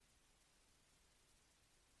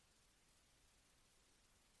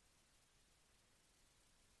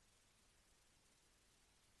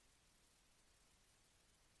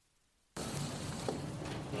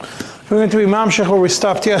We're going to be mamshech where we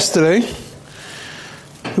stopped yesterday.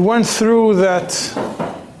 We went through that,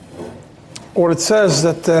 what it says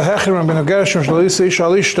that Hechrim ben Gershom Shalisa Isha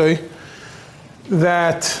Alishtoi,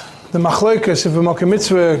 that the machlokes if a mokem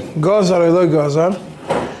mitzvah gazar or lo gazar,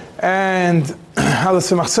 and how the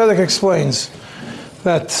Tzemach Tzedek explains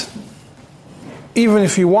that even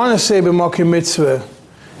if you want to say b'mokem mitzvah,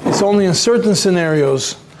 it's only in certain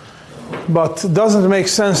scenarios, but it doesn't make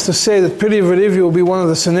sense to say that Piri V'Rivi will be one of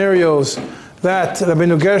the scenarios that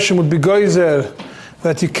Rabbeinu Gershom would be geyser,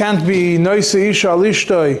 that you can't be noise isha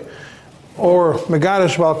alishtoi or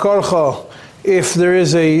megaresh bal korcha if there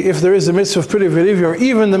is a mitzvah of Piri V'Rivi, or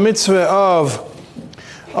even the mitzvah of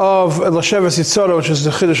Lasheves Yitzhara, which is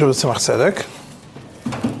the Chiddush of the Tzemach Tzedek.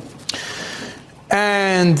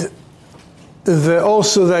 And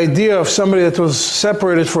also the idea of somebody that was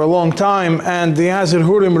separated for a long time, and the Hazir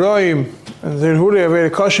Hurim Roim, the Huri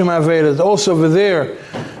Aveda Kashim Aveda, also over there,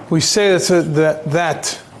 we say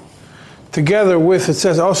that together with, it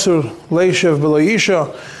says, Asur Leishav B'Lo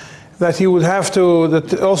that he would have to,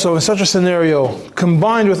 that also in such a scenario,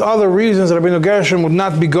 combined with other reasons, that Rabbeinu Gershom would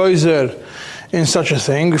not be geyser in such a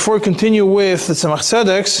thing. Before we continue with the Tzemach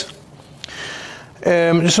Tzedek's,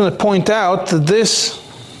 I just want to point out that this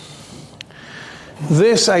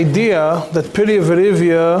idea that Piri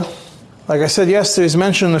V'Rivia, like I said yesterday, is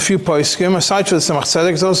mentioned in a few poskim, aside from the Tzemach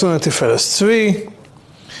Tzedek, it's also in the Tiferes Tzvi,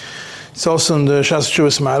 it's also in the Shas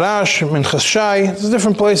Chuvas Marash, Minchas Shai. There's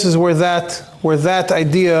different places where that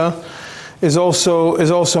idea is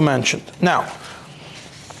also mentioned. Now,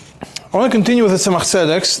 I want to continue with the Tzemach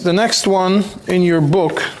Tzedek's. The next one in your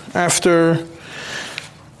book, after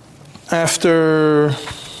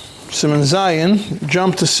Siman Zayin,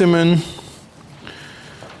 jump to Siman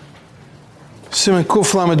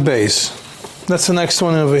Kuf Lamed Beis. That's the next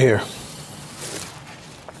one over here.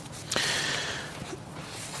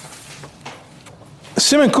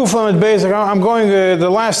 Siman Kuf Lamed Beis, I'm going, the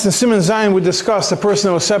last, in Siman Zayin we discussed the person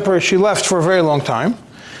that was separated, she left for a very long time.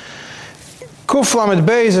 Kuf Lamed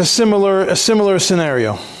Beis is a similar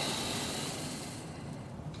scenario.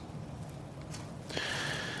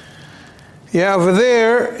 Yeah, over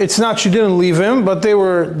there, it's not she didn't leave him, but they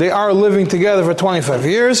are living together for 25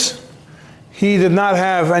 years. He did not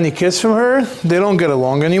have any kids from her. They don't get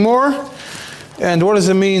along anymore. And what does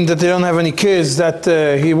it mean that they don't have any kids? That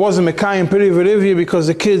he wasn't Mekayim Piri V'Rivia because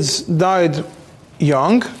the kids died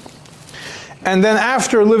young. And then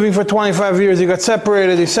after living for 25 years, he got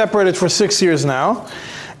separated. He's separated for 6 years now.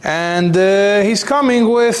 And he's coming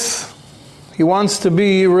with, he wants to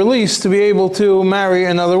be released to be able to marry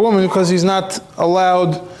another woman because he's not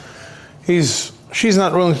allowed, she's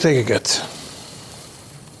not willing to take a get.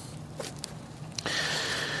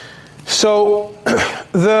 So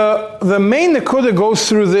the main nekuda goes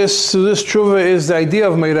through this tshuva is the idea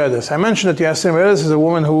of meiredes. I mentioned that yesterday. Meiredes is a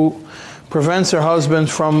woman who prevents her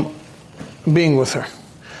husband from being with her,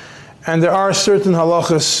 and there are certain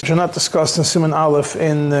halachas which are not discussed in Siman Aleph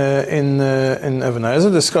in Even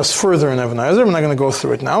Ha'ezer, discussed further in Even Ha'ezer. I'm not going to go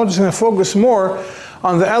through it now. I'm just going to focus more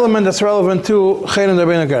on the element that's relevant to Cherem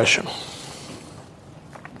Rabbeinu Gershom.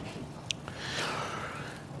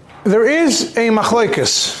 There is a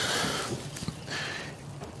machlokes.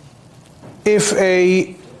 If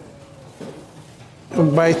by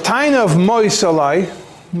taina of moisalai,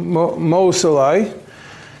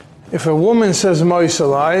 if a woman says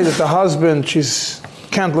moisalai, that the husband,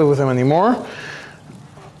 can't live with him anymore,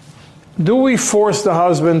 do we force the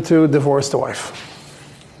husband to divorce the wife?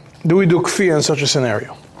 Do we do kfiyah in such a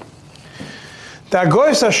scenario? The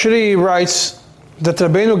Agoyes Ashri writes that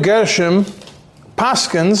Rabbeinu Gershom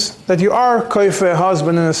paskins that you are koife a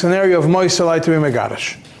husband in a scenario of moisalai to be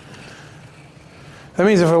megaresh. That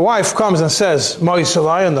means if a wife comes and says,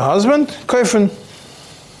 Moisalai on the husband, koifen.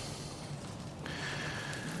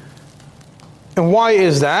 And why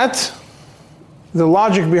is that? The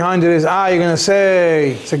logic behind it is, you're going to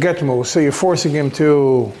say it's a get move, so you're forcing him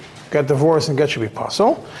to get divorced and get should be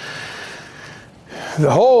possible.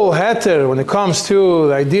 The whole heter, when it comes to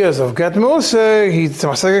the ideas of get move, he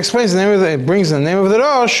explains the name of it brings the name of the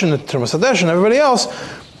Rosh and the Trumas Hadesh and everybody else.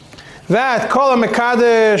 That kol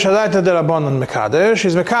mekadesh adaita derabanan mekadesh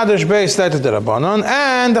is mekadesh based adaita derabanan,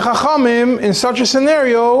 and the Chachamim in such a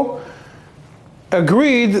scenario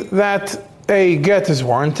agreed that a get is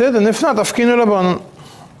warranted, and if not, afkinu rabanan.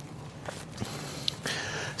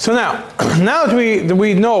 So now that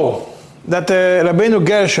we know that the Rabbeinu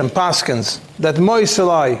Gershom paskins that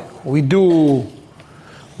moisalai we do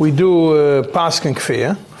paskin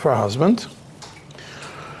kfiyah for a husband.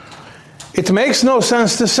 It makes no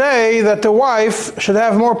sense to say that the wife should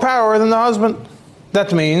have more power than the husband.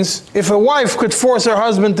 That means, if a wife could force her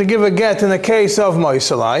husband to give a get in a case of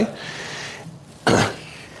Moisalai,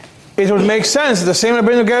 it would make sense that the same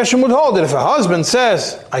Rabbeinu Gershom would hold it. If a husband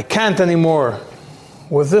says, I can't anymore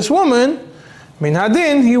with this woman, min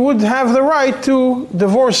hadin, he would have the right to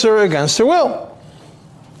divorce her against her will.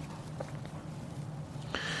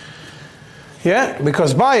 Yeah,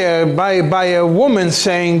 because by a woman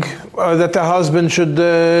saying that the husband should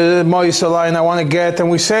moisalai and I want to get, and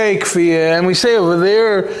we say kfiyah, and we say over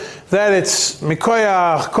there that it's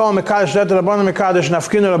mikoyach kol mekadosh dat rabbanon mekadosh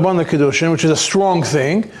nafkinu rabbanon kedushin, which is a strong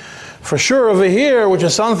thing. For sure, over here, which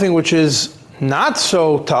is something which is not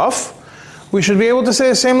so tough, we should be able to say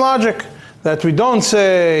the same logic. That we don't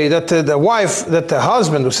say that the wife, that the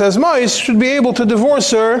husband who says mois should be able to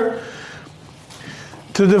divorce her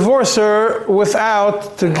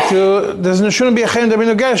without, there shouldn't be a chen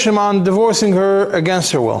Rabbeinu Gershom on divorcing her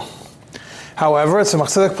against her will. However, as Tzemach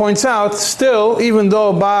Tzedek points out, still, even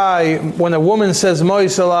though when a woman says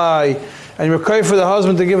mois alai, and you require for the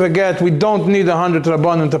husband to give a get, we don't need 100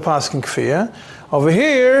 rabbanim to paskin kfiyah. Over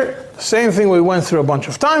here, same thing we went through a bunch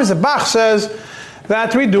of times. The Bach says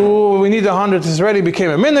that we need 100, it already became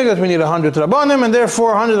a minhag that we need 100 rabbanim, and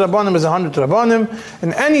therefore 100 rabbanim is 100 rabbanim.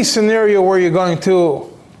 In any scenario where you're going to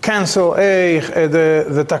cancel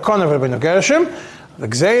the takon of Rabbeinu Gershom, the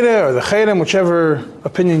gzeira or the chayrim, whichever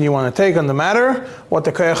opinion you want to take on the matter, what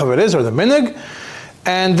the koyach of it is, or the minhag,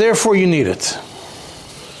 and therefore you need it.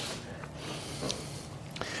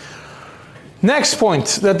 Next point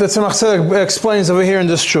that the Tzemach Tzedek explains over here in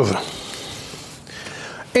this tshuva.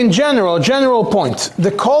 In general point,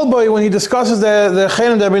 the Kolboy, when he discusses the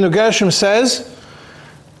Chayim that Rabbeinu Gershom says,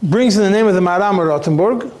 brings in the name of the Maram of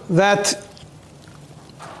Rothenburg, that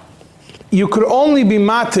you could only be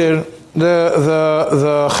matir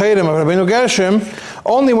the Chayim of Rabbeinu Gershom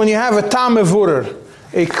only when you have a tam mevurer,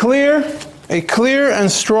 a clear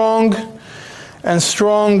and strong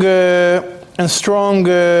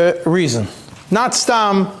reason. Not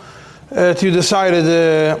stam you decided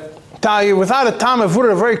without a tam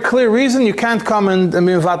mevurer, a very clear reason, you can't come and be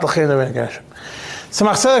mevatel Chayim Rabbeinu Gershom.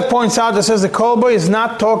 Tzemach Tzedek points out that says the kolboy is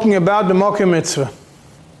not talking about the mokim mitzvah.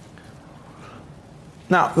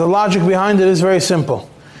 Now, the logic behind it is very simple.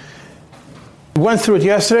 We went through it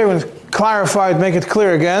yesterday, we clarified, make it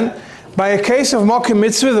clear again. By a case of mokim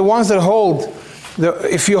mitzvah, the ones that hold,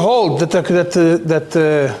 if you hold that by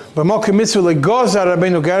mokim mitzvah legozar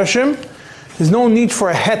Rabbeinu Gershom, there's no need for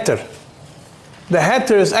a heter. The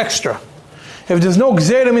heter is extra. If there's no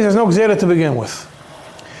gzeira, means there's no gzeira to begin with.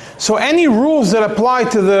 So any rules that apply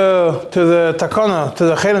to the takana, to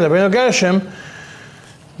the chayim Rabbeinu Gershom,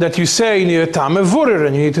 that you say you need a tam mevurer,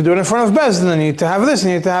 and you need to do it in front of Bezdin, and you need to have this,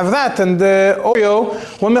 and you need to have that, and Oreo,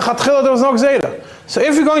 when mechatchila there was no gzeira. So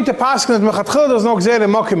if you're going to pass that mechatchila there was no gzeira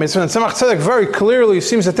mokim mitzvah, and Tzemach Tzedek very clearly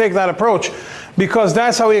seems to take that approach, because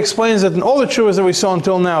that's how he explains it in all the chuvas that we saw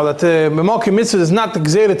until now, that the mokim mitzvah is not the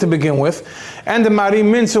gzeira to begin with, and the Marim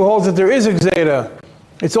Mintz who holds that there is a gzeira.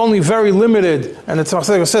 It's only very limited, and the Tzemach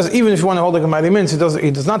Tzedek says even if you want to hold like a Marim Mintz, he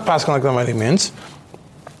does not pass like the Marim Mintz.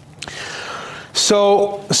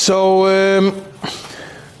 So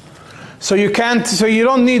you can't. So you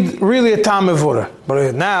don't need really a tam mevurer.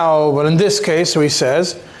 But in this case, so he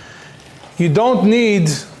says, you don't need,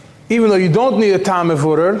 even though you don't need a tam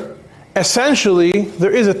mevurer, essentially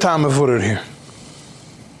there is a tam mevurer here.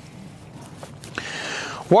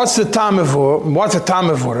 What's the tam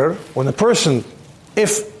mevurer? When the person,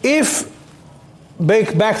 if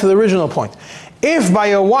back to the original point, if by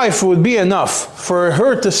a wife it would be enough for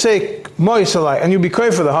her to say moisalai, and you be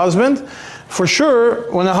clear for the husband, for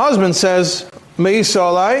sure, when the husband says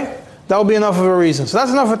meisalai, that will be enough of a reason. So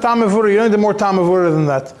that's enough for tam mevurer. You don't need more tam mevurer than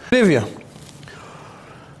that. Livia.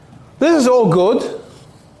 This is all good,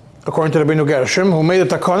 according to Rabbeinu Gershom, who made a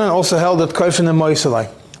takana and also held that koifin and moisalai.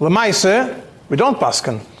 Lemaise, we don't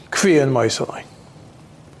paskan kfiyah and moisalai.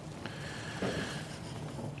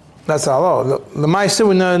 That's all. Lemaise,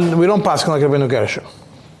 we don't paskan like Rabbeinu Gershom.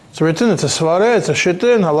 It's written, it's a svara, it's a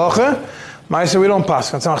shitta, in halacha. Maisa, we don't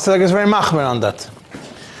pass. Tzemach Tzedek is very machmer on that.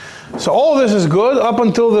 So all this is good up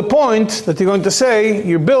until the point that you're going to say,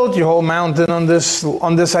 you built your whole mountain on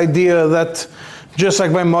this idea that just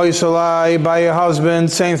like by moisalai, by a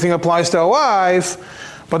husband, same thing applies to a wife.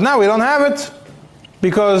 But now we don't have it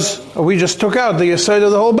because we just took out the yesod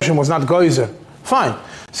of the whole Gershom was not goizer. Fine.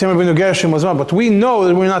 Same Rabbeinu Gershom was not, but we know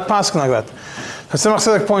that we're not passing like that. Tzemach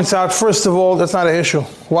Tzedek points out, first of all, that's not an issue.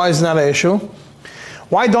 Why is it not an issue?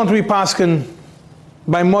 Why don't we paskin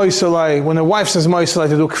by moisalai, when the wife says moisalai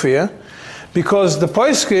to do kfiyah? Because the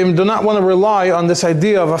poskim do not want to rely on this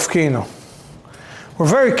idea of afkino. We're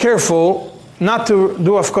very careful not to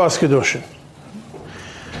do afkas kedushin.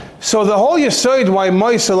 So the whole yesod why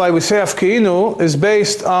moisalai we say afkeinu is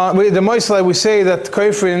based on the moisalai we say that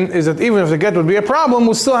koifin is that even if the get would be a problem,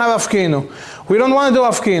 we still have afkeinu. We don't want to do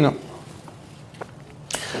afkeinu.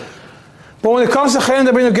 But when it comes to chayim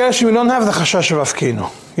dabinu gershim, we don't have the chashash of afkeinu.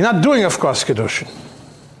 You're not doing afkas kedushin.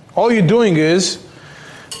 All you're doing is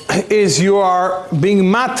you are being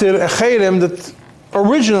matir a chayim that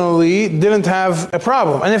originally didn't have a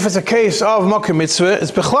problem. And if it's a case of makom mitzvah,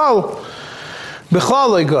 it's bechlal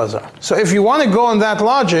gaza. So if you want to go on that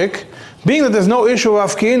logic, being that there's no issue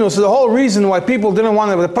of afkeinu, so the whole reason why people didn't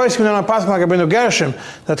want to, the poskim didn't want to pass like Rabbeinu Gershom,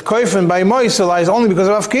 that koifen by moisela is only because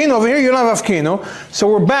of afkeinu. Over here you don't have afkeinu, so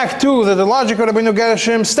we're back to that the logic of Rabbeinu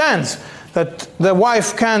Gershom stands, that the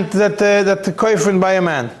wife can't, that the koifen by a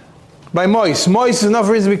man, by mois is enough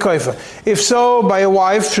reason to be koifen. If so, by a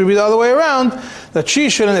wife, it should be the other way around, that she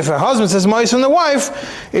shouldn't. If a husband says mois on the wife,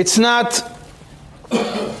 it's not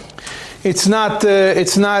a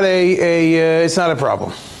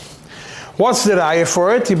problem. What's the raya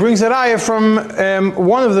for it? He brings the raya from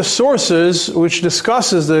one of the sources which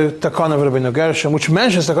discusses the Takana of Rabbeinu Gershom, which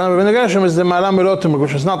mentions the Takana of Rabbeinu Gershom, is the Maram Rotenburg,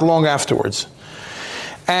 which was not long afterwards.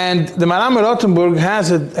 And the Maram Rotenburg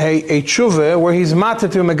has a tshuva where he's matter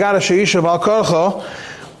to Megara Sheisha Bal Korcho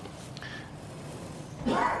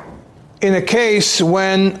in a case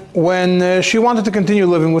when she wanted to continue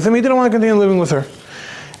living with him. He didn't want to continue living with her.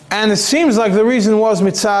 And it seems like the reason was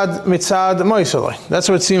mitzad moisalai. That's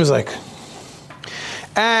what it seems like.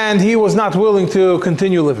 And he was not willing to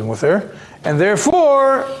continue living with her, and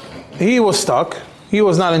therefore he was stuck. He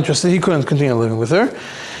was not interested. He couldn't continue living with her,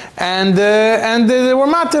 and they were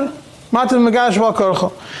matir megarish bal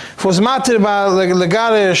korcho. If it was matir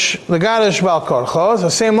legarish bal korcho, the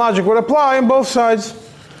same logic would apply on both sides.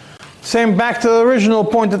 Same back to the original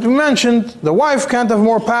point that we mentioned. The wife can't have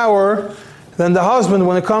more power than the husband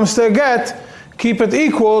when it comes to a get. Keep it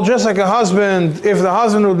equal, just like a husband. If the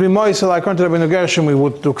husband would be moisel, like according to Rabbeinu Gershom, we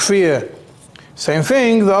would do kfir. Same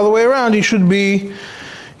thing, the other way around. You should be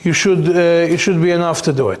enough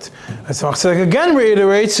to do it. As Machzedek again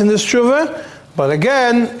reiterates in this tshuva, but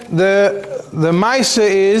again the ma'ase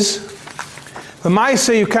is the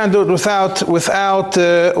ma'ase you can't do it without the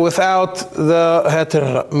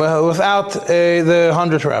heter, without the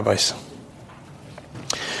 100 rabbis.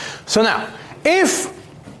 So now, if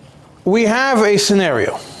we have a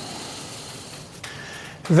scenario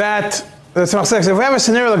if we have a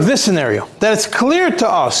scenario like this scenario, that it's clear to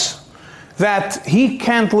us that he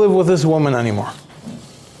can't live with this woman anymore.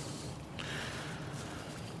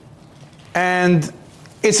 And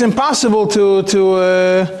it's impossible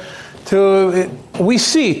we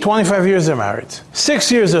see 25 years they're married,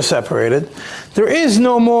 6 years they're separated. There is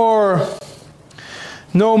no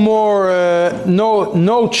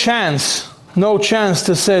chance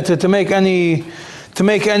to make any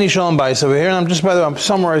shalom bayis over here. And I'm just, by the way, I'm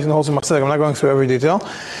summarizing the whole Machzedek. I'm not going through every detail.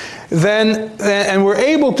 And we're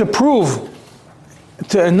able to prove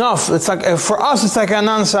to enough. It's like for us, it's like a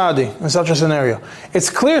non-Saudi in such a scenario. It's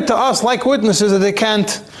clear to us, like witnesses, that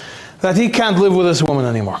he can't live with this woman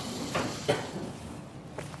anymore.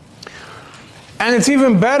 And it's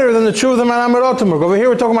even better than the truth of Maram Rotenburg. Over here,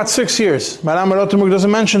 we're talking about 6 years. Maram Rotenburg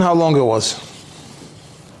doesn't mention how long it was.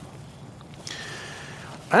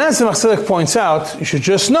 And as the Machzedek points out, you should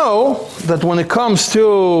just know that when it comes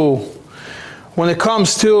to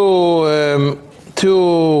Chayim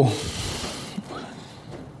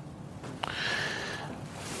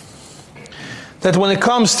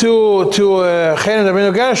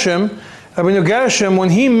Rabbeinu Gershom, when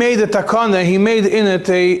he made the takana, he made in it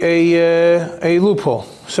a loophole,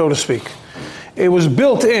 so to speak. It was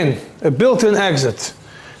built-in, a built-in exit,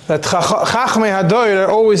 that Chachmei Hadoyer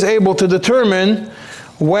are always able to determine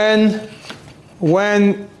when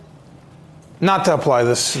not to apply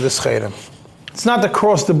this chayim. It's not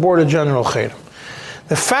across the board a general chayim.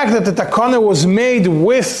 The fact that the takana was made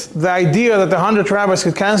with the idea that the 100 rabbis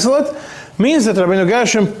could cancel it means that Rabbeinu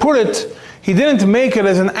Gershom put it. He didn't make it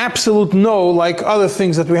as an absolute no like other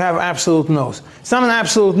things that we have absolute no's. It's not an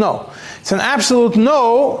absolute no. It's an absolute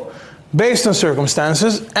no based on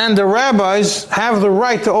circumstances, and the rabbis have the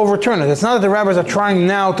right to overturn it. It's not that the rabbis are trying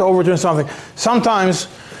now to overturn something. Sometimes,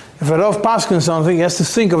 if a Rav paskins something, he has to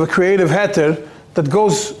think of a creative heter that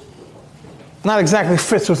goes, not exactly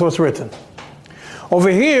fits with what's written. Over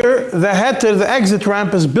here, the heter, the exit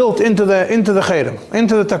ramp, is built into the chayrim,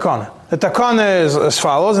 into the takana. The takana is as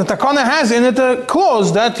follows, and takana has in it a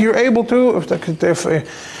clause that you're able to, if the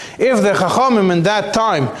chachamim in that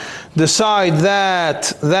time decide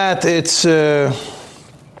that it's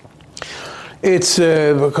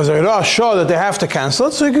because they're not sure that they have to cancel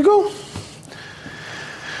it, so you could go.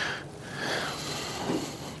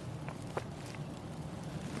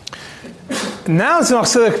 Now the Tzemach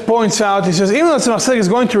Tzedek points out, he says, even though the Tzemach Tzedek is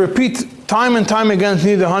going to repeat time and time again to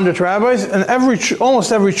need 100 rabbis, and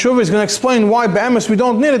almost every tshuva is going to explain why be'emes we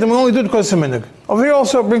don't need it, and we only do it because it's a minhag. Over here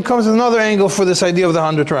also comes another angle for this idea of the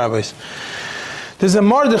 100 rabbis. There's a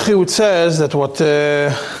Mardechai which says that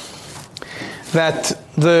that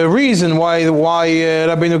the reason why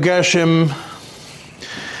Rabbeinu Gershom,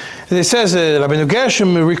 it says Rabbeinu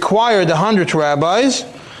Gershom required 100 rabbis,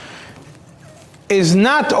 is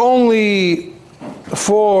not only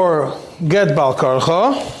for get bal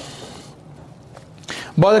karcha,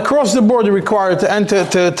 but across the board required to enter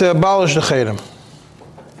to abolish the cherem.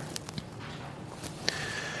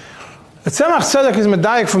 The Tzemach Tzedek is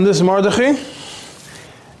medayek from this Mardechai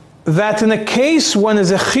that in a case when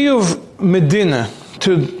is a chiyuv medina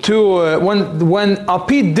when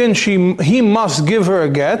alpi din he must give her a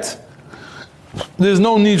get, there's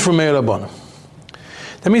no need for meir rabbanim.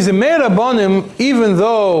 That means the meir rabbanim, even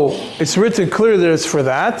though it's written clear that it's for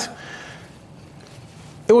that,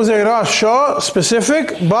 it was a rasha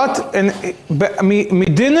specific, but in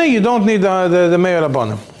medina you don't need the meir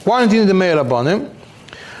rabbanim. Why don't you need the meir rabbanim?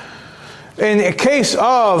 In a case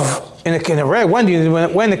of when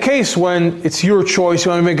it's your choice, you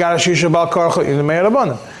want to be megarish yisha bal karcha, you're the meir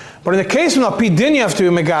rabbanim. But in the case when alpi din you have to be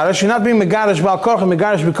megarish, you're not being megarish bal karcha,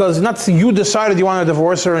 megarish because not you decided you want to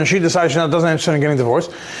divorce her and she decided she doesn't have interest in getting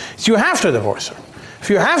divorced. So you have to divorce her. If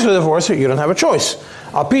you have to divorce her, you don't have a choice.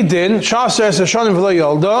 Alpi din shas eshanim v'lo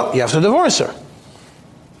yolda, you have to divorce her.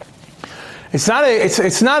 It's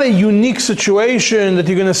not a unique situation that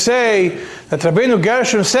you're going to say that Rabbeinu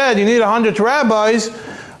Gershom said you need 100 rabbis.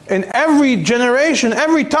 In every generation,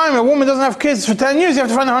 every time a woman doesn't have kids for 10 years, you have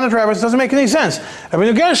to find 100 rabbis. It doesn't make any sense.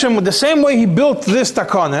 Rabbeinu Gershom, the same way he built this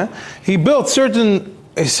takana, he built certain,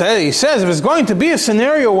 he says if it's going to be a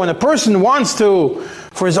scenario when a person wants to,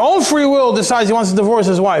 for his own free will, decides he wants to divorce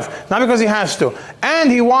his wife, not because he has to,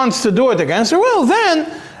 and he wants to do it against her will, then,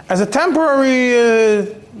 as a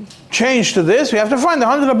temporary change to this, we have to find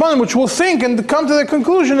 100 rabbanim which will think and come to the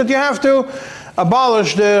conclusion that you have to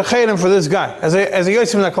abolish the cherem for this guy as a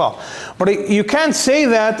yotzim naklal. But you can't say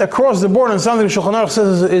that across the board on something Shulchan Aruch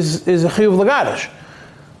says is a chiyuv l'garish.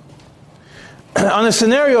 On a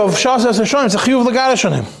scenario of shas eshanim, it's a chiyuv l'garish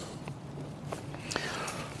on him.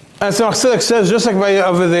 And Tzemach Tzedek says, just like by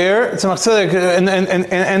over there, Tzemach Tzedek,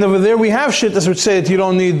 and over there we have shittas which say that you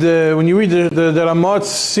don't need, when you read the Ramah, it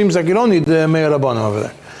seems like you don't need the meir rabbanim over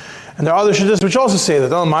there. And there are other shittas which also say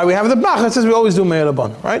that, we have the Bach that says we always do meir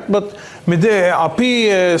rabbanim, right? But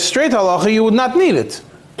alpi straight halacha, you would not need it.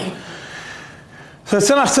 So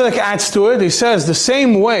Tzemach Tzedek adds to it, he says the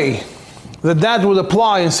same way that would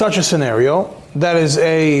apply in such a scenario, that is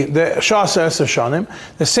the shas eshanim,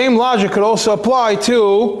 the same logic could also apply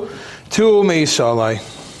to Me'isalai.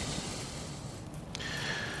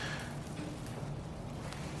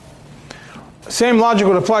 Same logic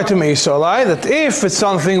would apply to Me'isalai, that if it's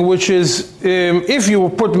something which is, if you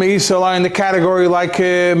put Me'isalai in the category like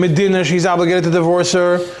Medina, she's obligated to divorce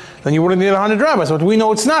her, then you wouldn't need 100 rabbis. But we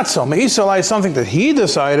know it's not so. Me'isalai is something that he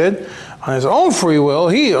decided on his own free will,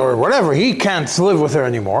 he can't live with her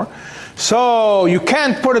anymore. So you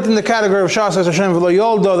can't put it in the category of Shas Hashem v'lo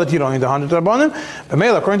Yoldo that you don't need 100 rabbanim. But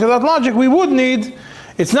Mela, according to that logic, we would need.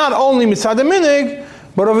 It's not only mitzad minig,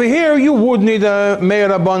 but over here you would need a meir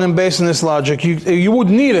rabbanim based on this logic. You would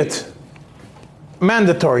need it,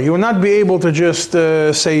 mandatory. You would not be able to just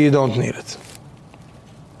say you don't need it.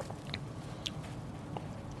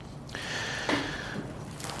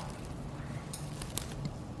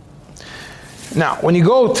 Now, when you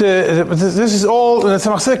go to this is all. The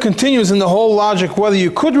Tzemach Tzedek continues in the whole logic whether you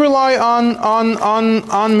could rely on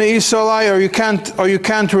Me'isalai or you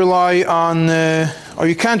can't rely on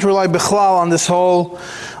Bechlal on this whole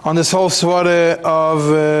svara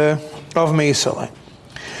of Me'isalai.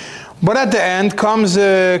 But at the end comes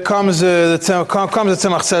the Tzemach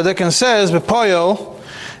Tzedek and says, "B'poyel,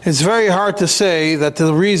 it's very hard to say that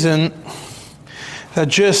the reason." That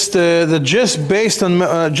just based on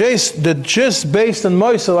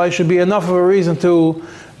Moiselai should be enough of a reason to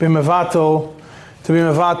be mevatel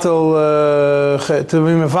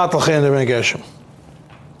Chen Gershom.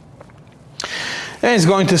 And he's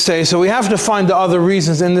going to say, so we have to find the other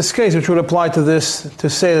reasons in this case which would apply to this to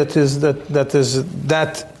say that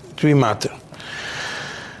to be matter.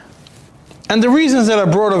 And the reasons that are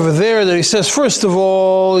brought over there, that he says, first of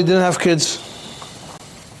all, he didn't have kids.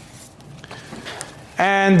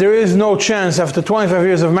 And there is no chance, after 25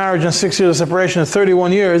 years of marriage and 6 years of separation and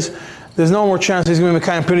 31 years, there's no more chance he's going to be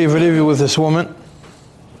kind of pretty v'rivi with this woman.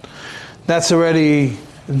 That's already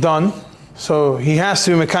done. So he has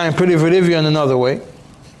to be kind of pretty v'rivi in another way.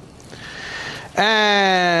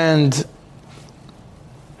 And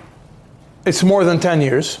it's more than 10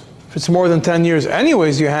 years. If it's more than 10 years,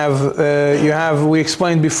 anyways, we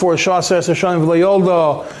explained before, that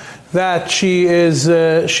she's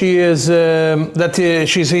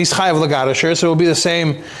chayav l'garasher, so it will be the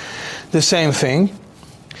same thing.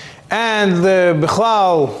 And the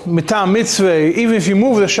bichlal mitam mitzvah, even if you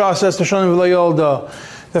move the shas as to shonim v'layolda,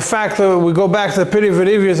 the fact that we go back to the piri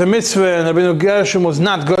v'rivi as a mitzvah, and Rabbeinu Gershom was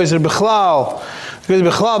not goyzer bichlal, because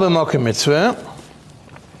bichlal b'mokim mitzvah.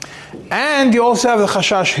 And you also have the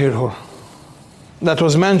chashash hirhur that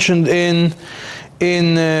was mentioned in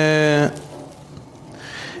the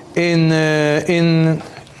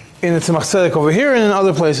Tzemach Tzedek over here and in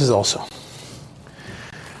other places also.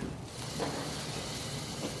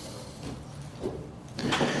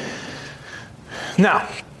 Now,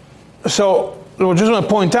 so I just want to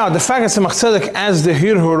point out the fact that Tzemach Tzedek adds the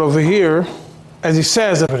hirhur over here, as he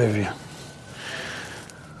says,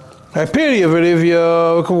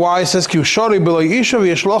 why it says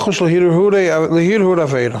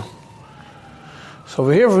so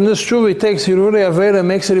over here from this tshuva he takes hirurei avera and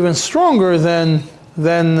makes it even stronger than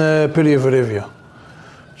piri v'rivya,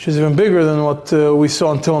 which is even bigger than what we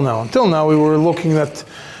saw until now. Until now we were looking at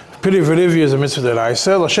piri v'rivya is a mitzvah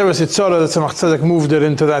deraisa. L'sheves yitzora, the Tzemach Tzedek moved it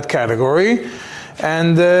into that category,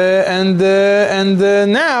 and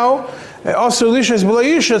now. Also, Lisha is B'la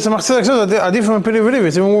Yisha, Tzemach Tzedek says, Adif from Piri V'rivya.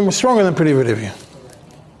 It's even more stronger than Piri V'rivya.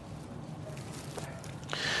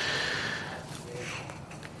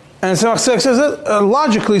 And Tzemach Tzedek says that,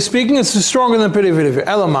 logically speaking, it's stronger than Piri V'rivya.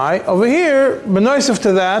 Elamai. Over here, benoisef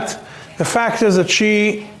to that, the fact is that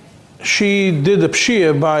she did the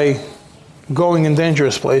pshia by going in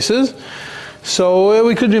dangerous places. So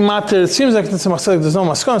we could be matir. It seems like the Tzemach Tzedek, there's no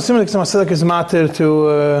maskon. It seems like the Tzemach Tzedek is matir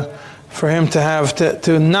for him to have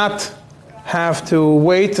to not have to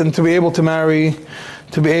wait and to be able to marry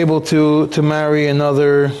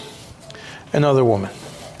another woman.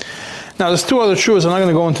 Now there's two other truths. I'm not going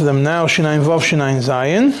to go into them now. Shinayin Vav, Shinayin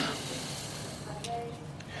Zayin.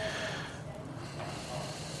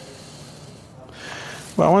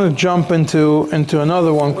 But I want to jump into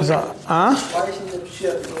another one because Why isn't the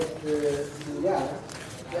ship the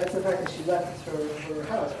That's the fact that she left her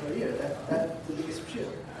house for a year. That's the biggest ship.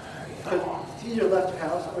 She either left her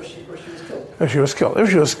house or she was killed. If she was killed.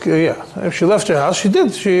 If she left her house, she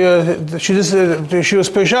did. She was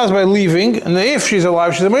peshaz by leaving, and if she's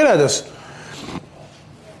alive, she's a meiredes.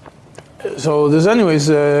 So there's anyways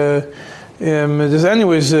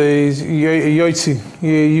yoitzi.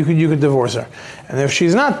 You could divorce her, and if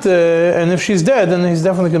she's not, and if she's dead, then he's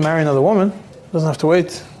definitely going to marry another woman. Doesn't have to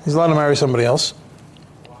wait. He's allowed to marry somebody else.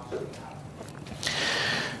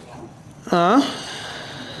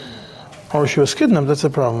 Or she was kidnapped. That's a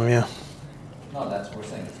problem. Yeah. No, that's what we're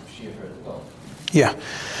saying. It's she of her to go. Yeah.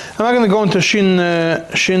 I'm not going to go into Shinayin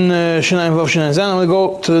Vav Shinayin Zayin. I'm going to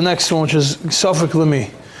go to the next one, which is Sofik Lemi.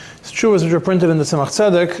 It's true as which are printed in the Tzemach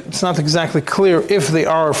Tzedek. It's not exactly clear if they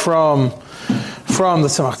are from the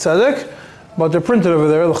Tzemach Tzedek, but they're printed over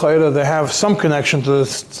there. They have some connection to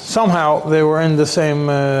this. Somehow they were in the same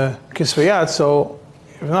Kisveyat, so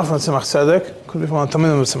if not from the Tzemach Tzedek, could be from the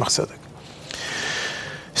Talmidim of the Tzemach Tzedek.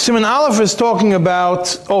 Siman Aleph is talking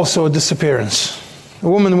about also a disappearance. A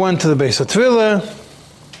woman went to the base of Tvila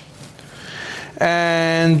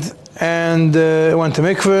and went to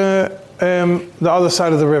mikveh, the other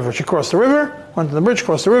side of the river. She crossed the river, went to the bridge,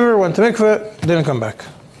 crossed the river, went to mikveh, didn't come back.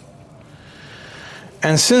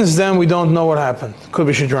 And since then, we don't know what happened. Could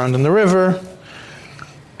be she drowned in the river,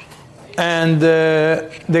 and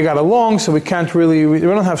they got along, so we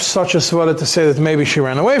don't have such a svara to say that maybe she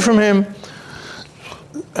ran away from him.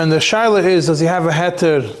 And the shaila is, does he have a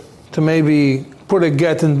heter to maybe put a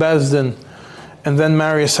get in Bezdin and then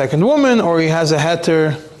marry a second woman, or he has a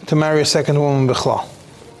heter to marry a second woman bichlal?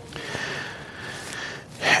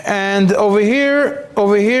 And over here,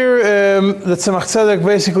 the Tzemach Tzedek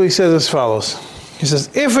basically says as follows. He says,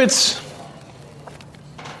 if it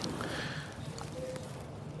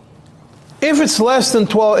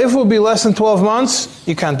will be less than 12 months,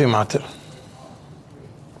 you can't be matir.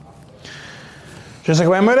 Just like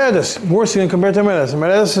by Meredes. Worse even compared to Meredes.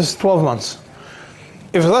 Meredes is 12 months.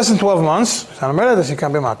 If it's less than 12 months, it's not Meredes, you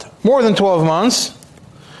can't be matir. More than 12 months,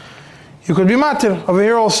 you could be matir over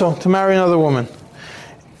here also to marry another woman.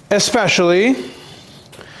 Especially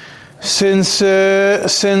since we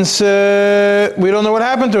don't know what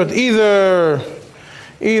happened to it.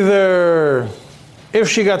 Either if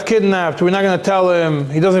she got kidnapped, we're not going to tell him.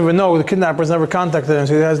 He doesn't even know. The kidnappers never contacted him,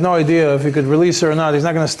 so he has no idea if he could release her or not. He's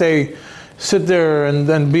not going to sit there and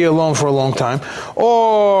then be alone for a long time.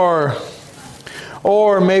 Or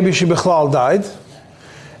maybe she bichlal died,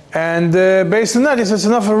 And based on that, he says it's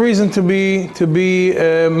enough of a reason to be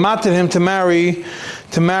matir him to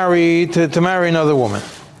marry another woman.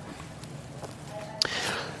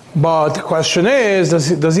 But the question is,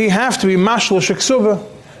 does he have to be mashal sheksuba?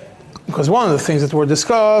 Because one of the things that were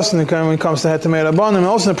discussed, and when it comes to hetamei rabbanim, and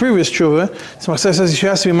also in the previous tshuva, Tzemach says she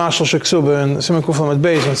has to be mashal sheksuba, and Siman Kuf Lamed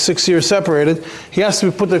Beis, when 6 years separated, he has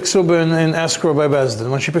to put the ksuba in escrow by Bezdin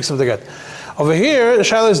when she picks up the get. Over here, the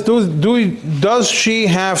shaila is: does he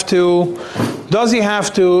have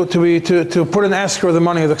to put in escrow the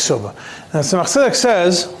money of the ksuba? And Tzemach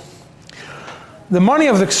says, the money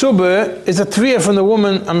of the ksuba is a tviyah from the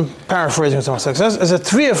woman. I'm paraphrasing what Tzemach says. Is a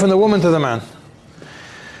tviyah from the woman to the man.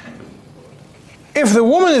 If the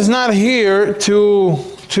woman is not here to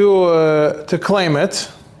claim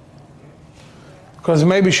it, because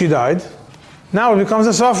maybe she died, now it becomes a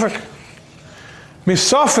safek.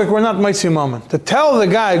 Misafek, we're not mitzi moment. To tell the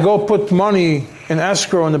guy, go put money in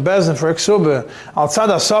escrow in the bezin for ksuba, outside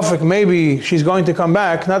a safek, maybe she's going to come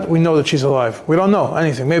back. Not we know that she's alive. We don't know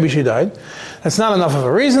anything. Maybe she died. That's not enough of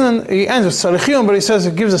a reason. And he ends with tzarichiyun, but he says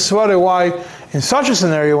it gives a svara why in such a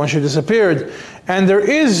scenario when she disappeared, and there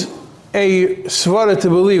is a svara to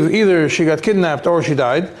believe either she got kidnapped or she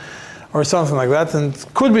died, or something like that, and it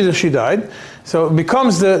could be that she died. So it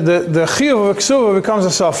becomes the chiyuv of ksuba becomes a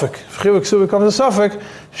safek. If chiyuv of ksuba becomes a safek,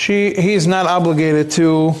 he's not obligated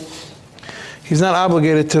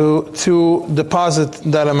to deposit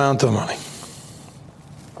that amount of money.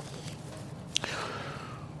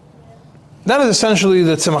 That is essentially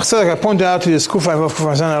the Tzemach Tzedek. I pointed out to you this Kufay Vav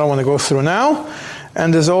Kufay Zan. I don't want to go through now.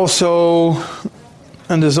 And there's also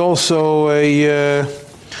a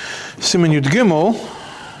Siman Yud Gimel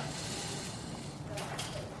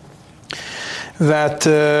that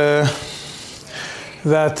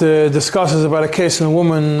discusses about a case when a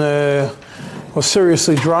woman was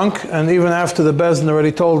seriously drunk, and even after the Bezdin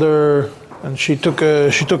already told her, and she took a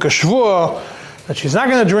shvuah that she's not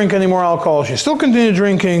going to drink any more alcohol, she still continued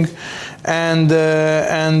drinking, and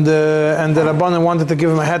the Rabbanan wanted to give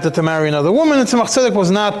him a heter to marry another woman, and Tzemach Tzedek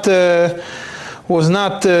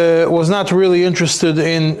was not really interested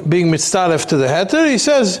in being mitzaref to the heter. He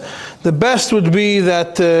says the best would be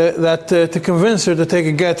that to convince her to take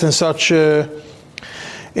a get in such a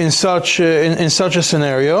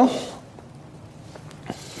scenario,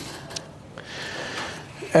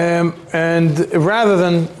 and rather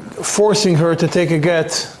than forcing her to take a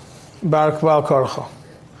get bar karcha.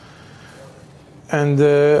 And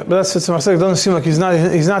but that's Tzemach Tzedek. Doesn't seem like he's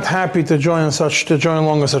not happy to join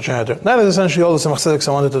along with such a heter. That is essentially all the Tzemach Tzedek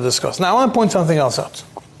I wanted to discuss. Now I want to point something else out.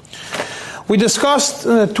 We discussed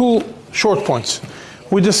two short points.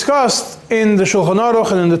 We discussed in the Shulchan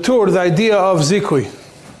Aruch and in the Tur the idea of zikui.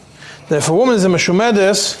 That if a woman is a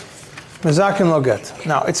meshumedes, mezakin lo get.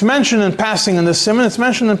 Now it's mentioned in passing in the siman. It's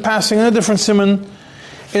mentioned in passing in a different siman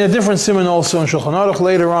also in Shulchan Aruch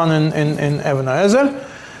later on in Even Ha'ezer.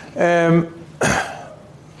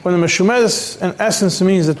 When the meshumedes in essence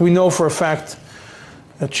means that we know for a fact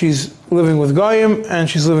that she's living with Goyim and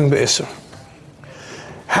she's living be'isr.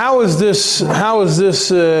 How is this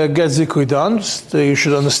get zikui done? You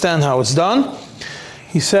should understand how it's done.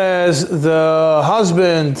 He says the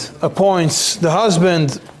husband appoints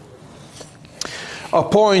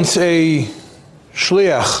a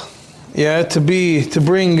shliach, to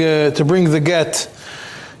bring the get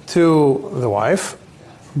to the wife.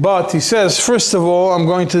 But he says, first of all, the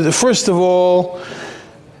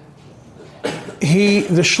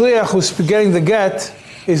shliach who's getting the get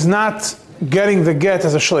is not getting the get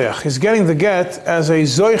as a shliach. He's getting the get as a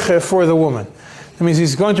zoiche for the woman. That means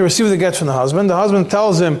he's going to receive the get from the husband. The husband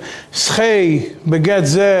tells him, "Schei beget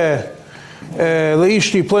zeh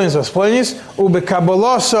leishti plenis plenis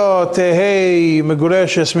ubekabalosa tehei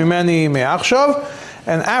megureshes mimeni me'achshav."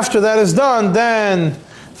 And after that is done, then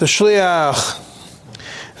the shliach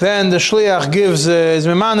gives his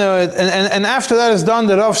mimana, and after that is done,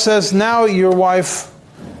 the Rav says, "Now your wife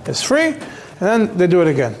is free." And then they do it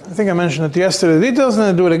again. I think I mentioned it yesterday, the details, and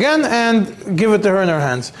they do it again and give it to her in her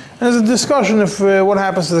hands. And there's a discussion of what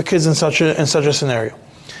happens to the kids in such a scenario.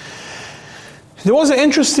 There was an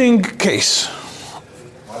interesting case.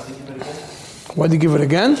 Why did he give it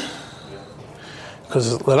again?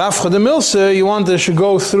 Because l'rafcha de milsa, you want that she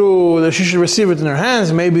go through, that she should receive it in her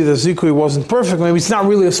hands. Maybe the zikui wasn't perfect. Maybe it's not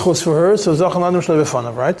really a schus for her. So zachan adam shlo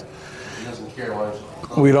b'fanav, right? He doesn't care why.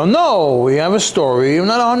 We don't know. We have a story. I'm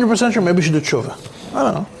not 100% sure. Maybe she did tshuva. I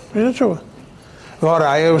don't know. She did tshuva.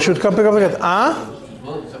 V'haraya should come pick up the get. She's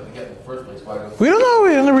willing to accept the get in the first place. Why we don't know. We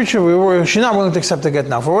don't reach her. She's not willing to accept the get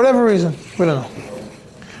now for whatever reason. We don't know.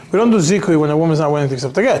 We don't do zikui when a woman's not willing to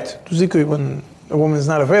accept the get. Do zikui when a woman is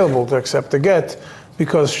not available to accept the get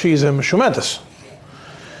because she's a meshumedes.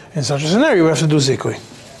 In such a scenario, we have to do zikui.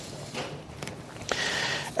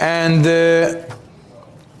 And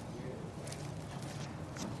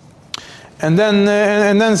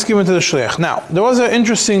then it's given to the shliach. Now, there was an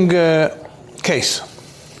interesting case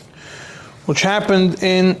which happened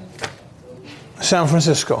in San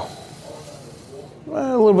Francisco,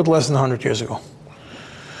 a little bit less than 100 years ago.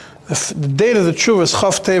 The date of the tshuva is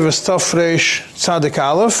Chav Teves Tov Reish Tzadik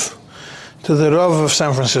Aleph to the Rav of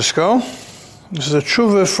San Francisco. This is a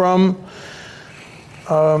tshuva from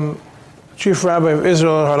Chief Rabbi of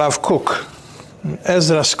Israel, Harav Kook,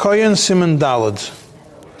 Ezras Koyen Siman Daled.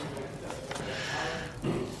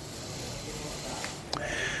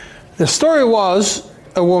 The story was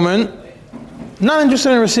a woman not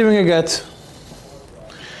interested in receiving a get.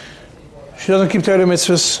 She doesn't keep Torah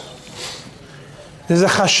mitzvahs. There's a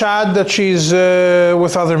chashad that she's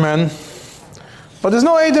with other men. But there's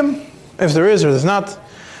no edim. If there is or there's not,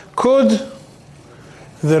 could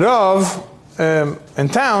the Rav in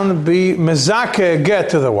town be mezake get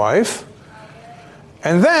to the wife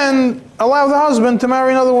and then allow the husband to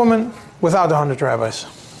marry another woman without 100 rabbis?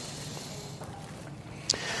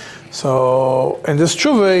 So in this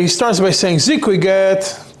tshuva, he starts by saying zikui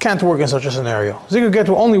get can't work in such a scenario. Zikui get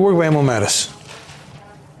will only work by emumeres.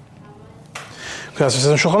 Because it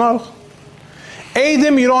says in Shulchan Aruch.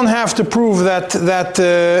 Edim, you don't have to prove that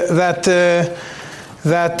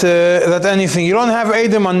anything. You don't have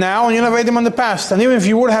edim on now, and you don't have edim on the past. And even if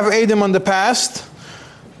you would have edim on the past,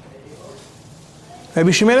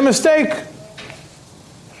 maybe she made a mistake.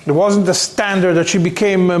 There wasn't the standard that she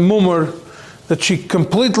became a mummer, that she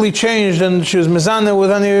completely changed and she was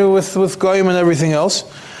mezaneh with goyim and everything else.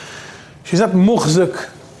 She's not muchzik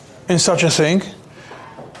in such a thing.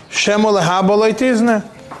 Shemo lehaba leitizne.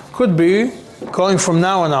 Could be going from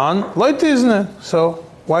now on leitizne. So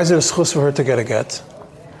why is it a schus for her to get a get?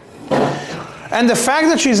 And the fact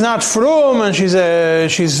that she's not frum and she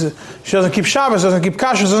doesn't keep Shabbos, doesn't keep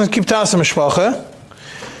kashrus, doesn't keep ta'as mishpacha,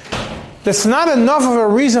 that's not enough of a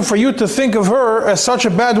reason for you to think of her as such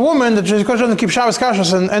a bad woman that because she doesn't keep Shabbos,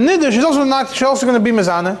 kashrus, and neither she's also going to be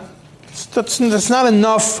mezaneh. That's not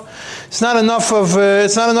enough. It's not enough of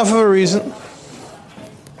a reason.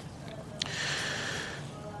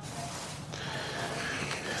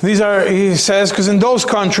 These are, he says, because in those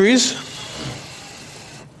countries,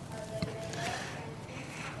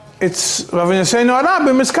 it's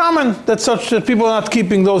it's common that people are not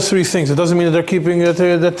keeping those three things. It doesn't mean that they're keeping that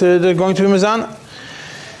they're going to be mezaneh.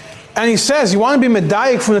 And he says, you want to be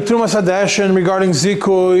medayik from the Trumas Hadeshen regarding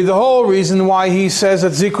zikui. The whole reason why he says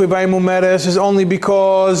that zikui by mumeres is only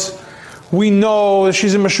because we know that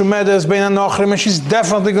she's a meshumedes bein hanochrim and she's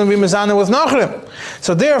definitely going to be mezaneh with nochrim.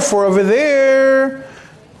 So therefore, over there,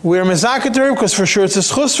 we're mezaket her because for sure it's a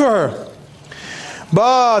schus for her.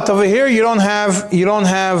 But over here, you don't have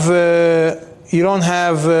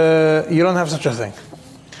such a thing.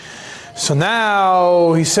 So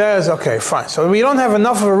now he says, okay, fine. So we don't have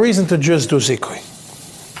enough of a reason to just do zikui.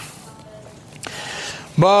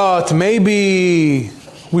 But maybe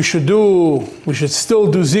we should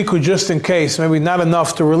still do zikui just in case. Maybe not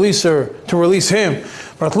enough to release him,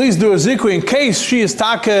 but at least do a zikui in case she is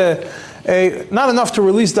not enough to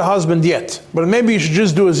release the husband yet. But maybe you should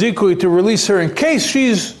just do a zikui to release her in case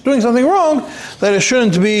she's doing something wrong, that she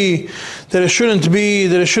shouldn't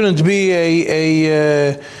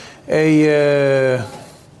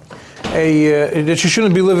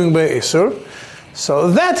be living by Isur.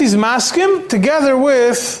 So that is maskim together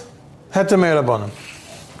with Hetamei Rabbanim.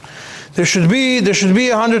 There should be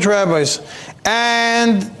 100 rabbis,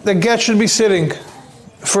 and the get should be sitting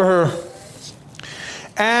for her,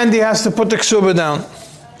 and he has to put the ksuba down.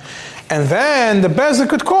 And then the Bezdin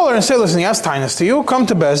could call her and say, listen, he has tainus to you, come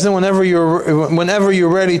to Bezdin whenever you're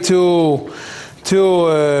ready to do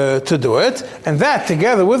it. And that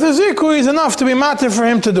together with the zikui is enough to be matter for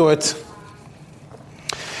him to do it.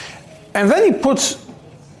 And then he puts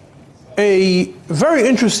a very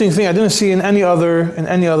interesting thing I didn't see in any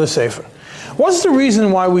other sefer. What's the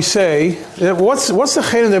reason why we say, what's the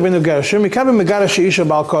chayim that been gershim? You can't be megarash isha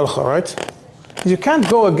bal kolcha, right? You can't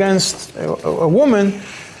go against a woman.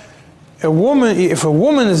 If a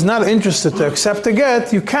woman is not interested to accept a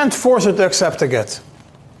get, you can't force her to accept a get.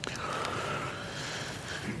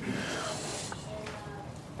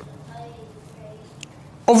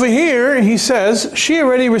 Over here, he says, she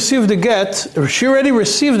already received the get, or she already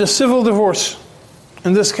received a civil divorce.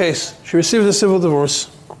 In this case, she received a civil divorce.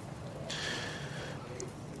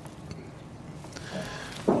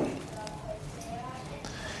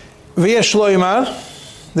 V'yesh lo yimar,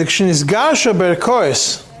 the kshenizgasha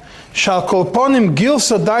berkois, Shal kolponim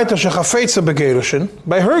gilsa daita shechafetza begerushin.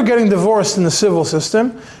 By her getting divorced in the civil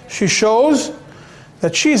system, she shows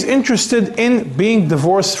that she's interested in being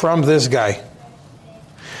divorced from this guy.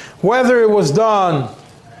 Whether it was done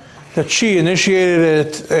that she initiated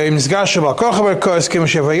it, so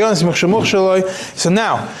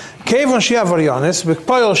now, Kevon she avaryanis,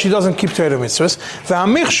 b'kpayel she doesn't keep Torah mitzvahs.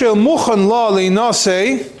 V'hamichshel muchan la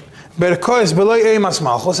leinasei berkois b'loi eimas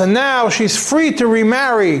malchus, and now she's free to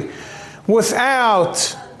remarry without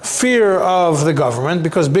fear of the government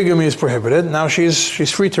because bigamy is prohibited. Now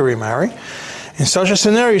she's free to remarry. In such a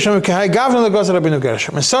scenario, in such a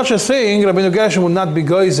thing, Rabbeinu Gershom would not be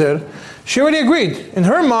geyser. She already agreed. In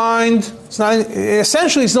her mind, it's no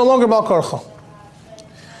longer Bal Korcho.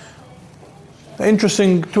 An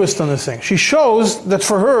interesting twist on this thing. She shows that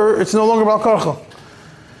for her, it's no longer Bal Korcho.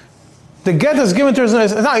 The get is given to her.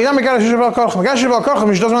 No, you're not Megash Bal Korcho. Megash Bal Korcho,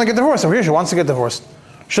 she doesn't want to get divorced. Over here, she wants to get divorced.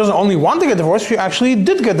 She doesn't only want to get divorced, she actually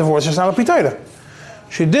did get divorced. It's not a pitayra.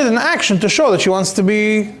 She did an action to show that she wants to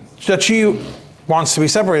be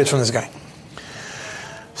separated from this guy.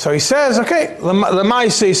 So he says, okay,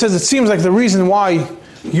 Lamaise, he says, it seems like the reason why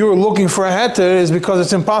you're looking for a heter is because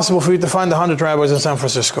it's impossible for you to find 100 rabbis in San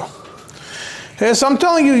Francisco. So I'm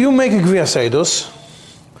telling you, you make a Gvia Seidus,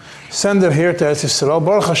 send her here to Eretz Yisrael.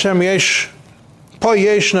 Baruch Hashem, po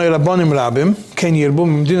yesh no rabbonim rabim, ken yirbu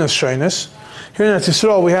mimdinas shaynes. Here in Eretz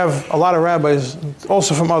Yisrael, we have a lot of rabbis,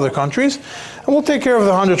 also from other countries, and we'll take care of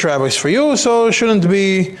the 100 rabbis for you. So it shouldn't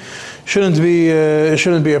be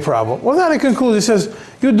a problem. Well, then he concludes. He says,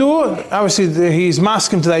 "You do." Obviously, he's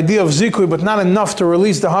masking to the idea of zikui, but not enough to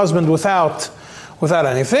release the husband without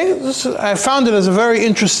anything. I found it as a very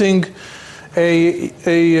interesting.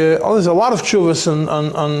 There's a lot of tshuvas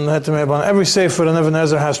on every sefer, and even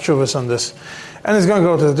Ezra has tshuvas on this. And it's going to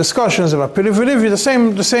go to the discussions about Pirivirivy, the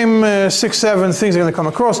same 6-7 things are going to come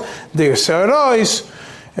across. Deir Se'arois,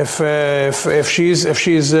 if she's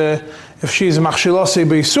machshilosei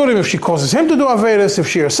beisurim, if she causes him to do averis, if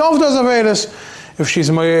she herself does averis, if she's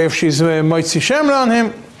moitzi shemra on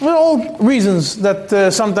him, all reasons that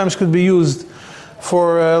sometimes could be used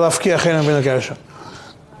for lafkia chenem ben gershon.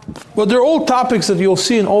 But they're all topics that you'll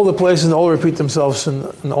see in all the places, and all repeat themselves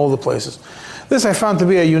in all the places. This I found to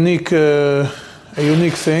be a unique thing,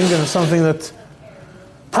 and something that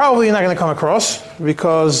probably you're not going to come across,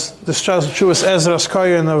 because the Chuvas Ezra's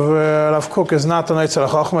Koyen of Rav Kook is not on Eitzer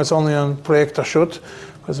HaChochma, it's only on Project Tashut,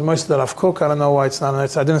 because most of the Rav Kook, I don't know why it's not on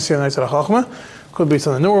Eitzer, I didn't see it on Eitzer HaChochma, could be it's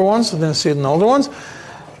on the newer ones, I didn't see it in the older ones,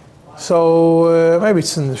 so maybe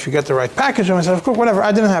it's if you get the right package of Rav Kook, whatever,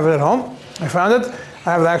 I didn't have it at home, I found it,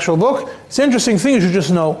 I have the actual book. It's interesting things you just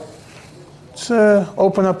know. It's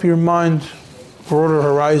open up your mind, broader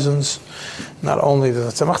horizons, not only the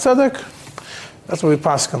Tzemach Tzedek. That's what we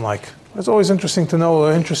paskin like. It's always interesting to know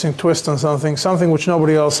an interesting twist on something which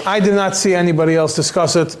nobody else, I did not see anybody else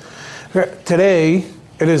discuss it. Today,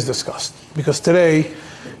 it is discussed. Because today,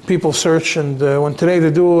 people search, and when today they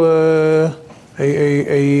do a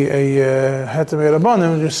Hetemei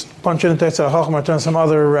Rabbanim, just punch in Eitzer HaChochma, turn some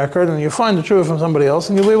other record, and you find the truth from somebody else,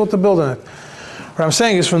 and you'll be able to build on it. What I'm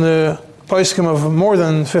saying is from the Poskim of more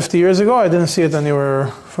than 50 years ago, I didn't see it anywhere.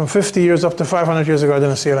 From 50 years up to 500 years ago, I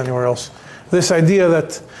didn't see it anywhere else. This idea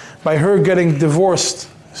that by her getting divorced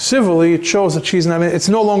civilly, it shows that it's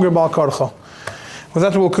no longer Bal Korcho. With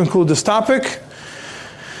that, we'll conclude this topic.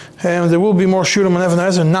 And there will be more Shurim on Even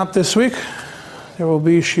HaEzer, not this week. There will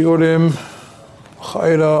be Shiurim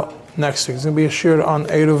Chayra next week. There's going to be a Shir on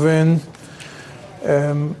Eruvin,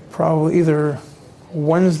 probably either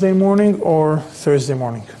Wednesday morning or Thursday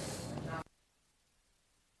morning.